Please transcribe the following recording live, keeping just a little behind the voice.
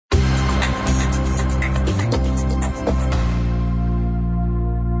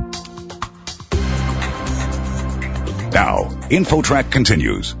InfoTrack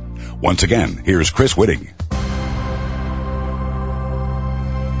continues. Once again, here's Chris Whitting.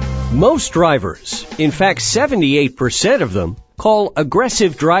 Most drivers, in fact 78% of them, call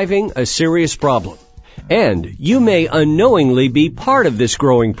aggressive driving a serious problem. And you may unknowingly be part of this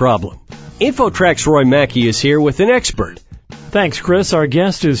growing problem. InfoTrack's Roy Mackey is here with an expert. Thanks, Chris. Our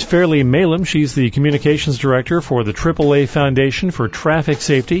guest is Fairley Mahlum. She's the Communications Director for the AAA Foundation for Traffic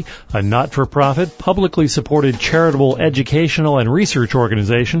Safety, a not-for-profit, publicly supported charitable educational and research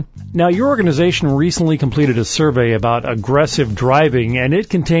organization. Now, your organization recently completed a survey about aggressive driving, and it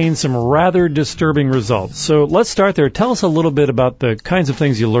contains some rather disturbing results. So let's start there. Tell us a little bit about the kinds of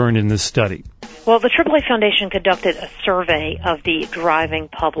things you learned in this study. Well, the AAA Foundation conducted a survey of the driving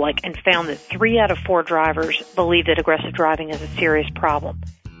public and found that 3 out of 4 drivers believe that aggressive driving is a serious problem.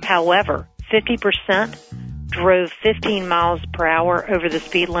 However, 50% drove 15 miles per hour over the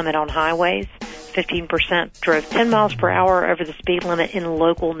speed limit on highways. 15% drove 10 miles per hour over the speed limit in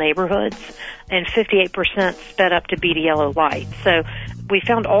local neighborhoods, and 58% sped up to beat a yellow light. So we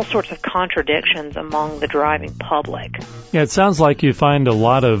found all sorts of contradictions among the driving public. Yeah, it sounds like you find a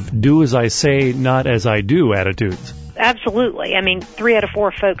lot of do as I say, not as I do attitudes. Absolutely. I mean, 3 out of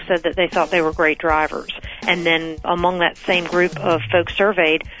 4 folks said that they thought they were great drivers. And then among that same group of folks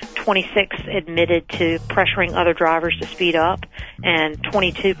surveyed, 26 admitted to pressuring other drivers to speed up, and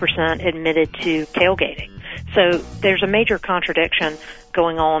 22% admitted to tailgating. So there's a major contradiction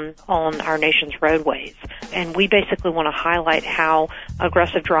going on our nation's roadways. And we basically want to highlight how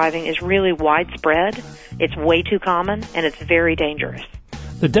aggressive driving is really widespread. It's way too common, and it's very dangerous.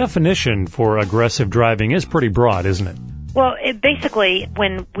 The definition for aggressive driving is pretty broad, isn't it? Well, basically,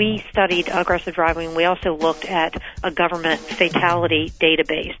 when we studied aggressive driving, we also looked at a government fatality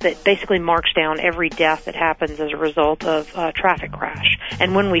database that basically marks down every death that happens as a result of a traffic crash.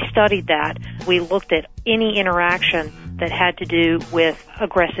 And when we studied that, we looked at any interaction that had to do with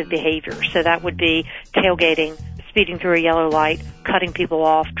aggressive behavior. So that would be tailgating, speeding through a yellow light, cutting people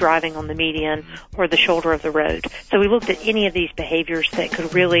off, driving on the median or the shoulder of the road. So we looked at any of these behaviors that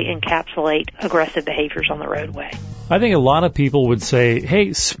could really encapsulate aggressive behaviors on the roadway. I think a lot of people would say,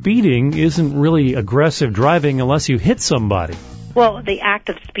 hey, speeding isn't really aggressive driving unless you hit somebody. Well, the act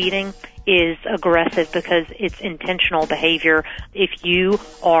of speeding is aggressive because it's intentional behavior. If you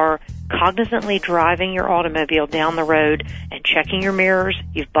are cognizantly driving your automobile down the road and checking your mirrors,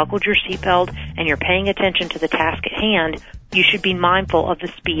 you've buckled your seatbelt, and you're paying attention to the task at hand, you should be mindful of the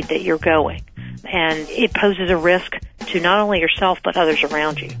speed that you're going. And it poses a risk to not only yourself but others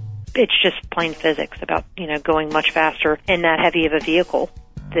around you. It's just plain physics about, going much faster in that heavy of a vehicle.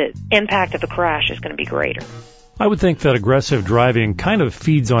 The impact of a crash is going to be greater. I would think that aggressive driving kind of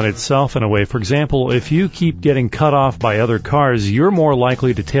feeds on itself in a way. For example, if you keep getting cut off by other cars, you're more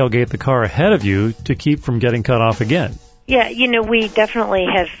likely to tailgate the car ahead of you to keep from getting cut off again. Yeah, we definitely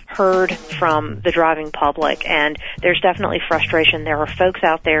have heard from the driving public, and there's definitely frustration. There are folks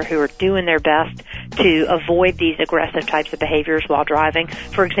out there who are doing their best to avoid these aggressive types of behaviors while driving.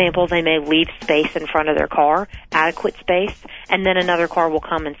 For example, they may leave space in front of their car, adequate space, and then another car will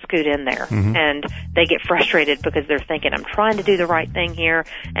come and scoot in there. Mm-hmm. And they get frustrated because they're thinking, I'm trying to do the right thing here,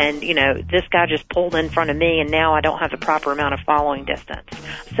 and, this guy just pulled in front of me, and now I don't have the proper amount of following distance.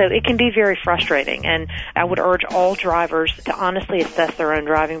 So it can be very frustrating, and I would urge all drivers to honestly assess their own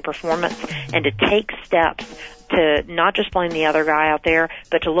driving performance and to take steps to not just blame the other guy out there,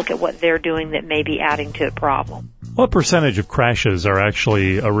 but to look at what they're doing that may be adding to a problem. What percentage of crashes are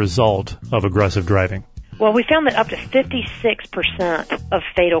actually a result of aggressive driving? Well, we found that up to 56% of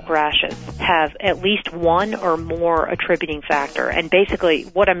fatal crashes have at least one or more attributing factor. And basically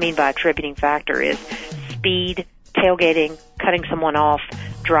what I mean by attributing factor is speed, tailgating, cutting someone off,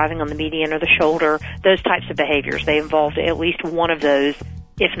 driving on the median or the shoulder, those types of behaviors. They involved at least one of those,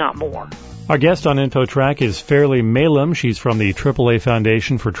 if not more. Our guest on InfoTrack is Fairley Mahlum. She's from the AAA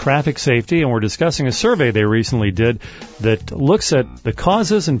Foundation for Traffic Safety, and we're discussing a survey they recently did that looks at the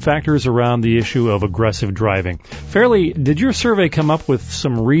causes and factors around the issue of aggressive driving. Fairley, did your survey come up with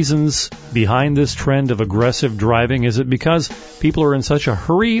some reasons behind this trend of aggressive driving? Is it because people are in such a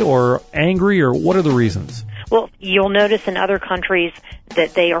hurry or angry, or what are the reasons? Well, you'll notice in other countries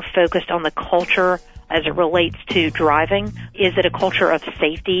that they are focused on the culture as it relates to driving. Is it a culture of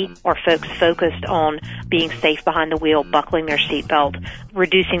safety? Are folks focused on being safe behind the wheel, buckling their seatbelt,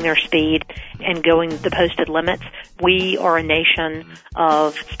 reducing their speed, and going the posted limits? We are a nation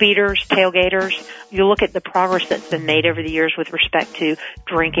of speeders, tailgaters. You look at the progress that's been made over the years with respect to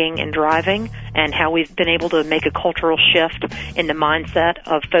drinking and driving and how we've been able to make a cultural shift in the mindset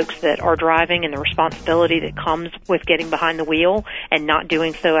of folks that are driving and the responsibility that comes with getting behind the wheel and not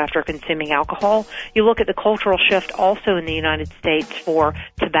doing so after consuming alcohol. You You look at the cultural shift also in the United States for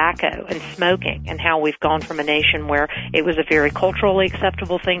tobacco and smoking, and how we've gone from a nation where it was a very culturally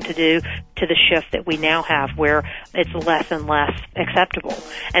acceptable thing to do to the shift that we now have where it's less and less acceptable.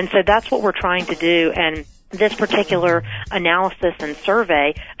 And so that's what we're trying to do, and this particular analysis and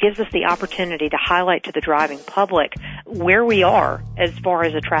survey gives us the opportunity to highlight to the driving public where we are as far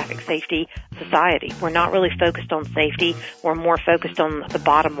as a traffic safety society. We're not really focused on safety. We're more focused on the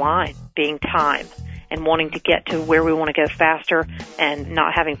bottom line, being time, and wanting to get to where we want to go faster and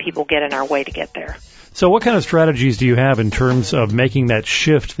not having people get in our way to get there. So what kind of strategies do you have in terms of making that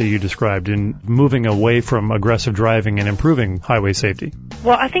shift that you described in moving away from aggressive driving and improving highway safety?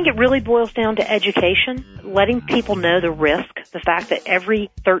 Well, I think it really boils down to education, letting people know the risk, the fact that every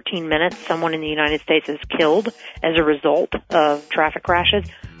 13 minutes someone in the United States is killed as a result of traffic crashes.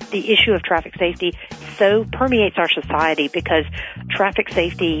 The issue of traffic safety so permeates our society because traffic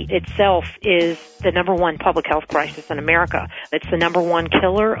safety itself is the number one public health crisis in America. It's the number one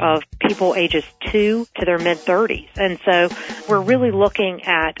killer of people ages 2 to their mid-30s. And so we're really looking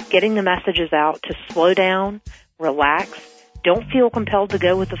at getting the messages out to slow down, relax, don't feel compelled to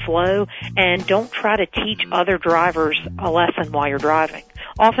go with the flow, and don't try to teach other drivers a lesson while you're driving.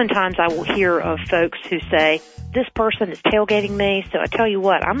 Oftentimes I will hear of folks who say, this person is tailgating me, so I tell you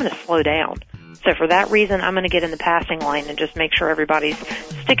what, I'm going to slow down. So for that reason, I'm going to get in the passing lane and just make sure everybody's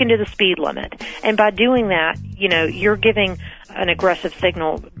sticking to the speed limit. And by doing that, you're giving an aggressive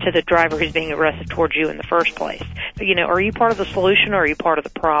signal to the driver who's being aggressive towards you in the first place. Are you part of the solution or are you part of the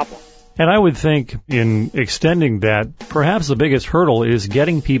problem? And I would think in extending that, perhaps the biggest hurdle is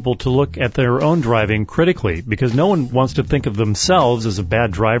getting people to look at their own driving critically, because no one wants to think of themselves as a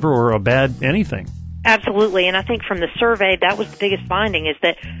bad driver or a bad anything. Absolutely, and I think from the survey, that was the biggest finding, is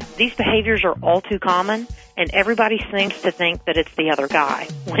that these behaviors are all too common, and everybody seems to think that it's the other guy,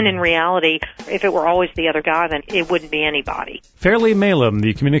 when in reality, if it were always the other guy, then it wouldn't be anybody. Fairley Mahlum,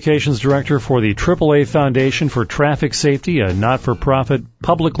 the Communications Director for the AAA Foundation for Traffic Safety, a not-for-profit,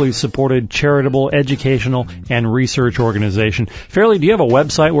 publicly supported, charitable, educational, and research organization. Fairley, do you have a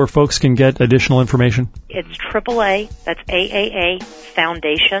website where folks can get additional information? It's AAA, that's AAA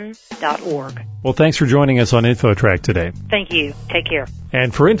Foundation.org. Well, thanks for joining us on InfoTrack today. Thank you. Take care.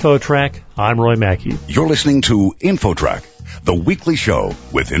 And for InfoTrack, I'm Roy Mackey. You're listening to InfoTrack, the weekly show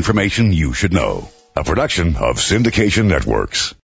with information you should know. A production of Syndication Networks.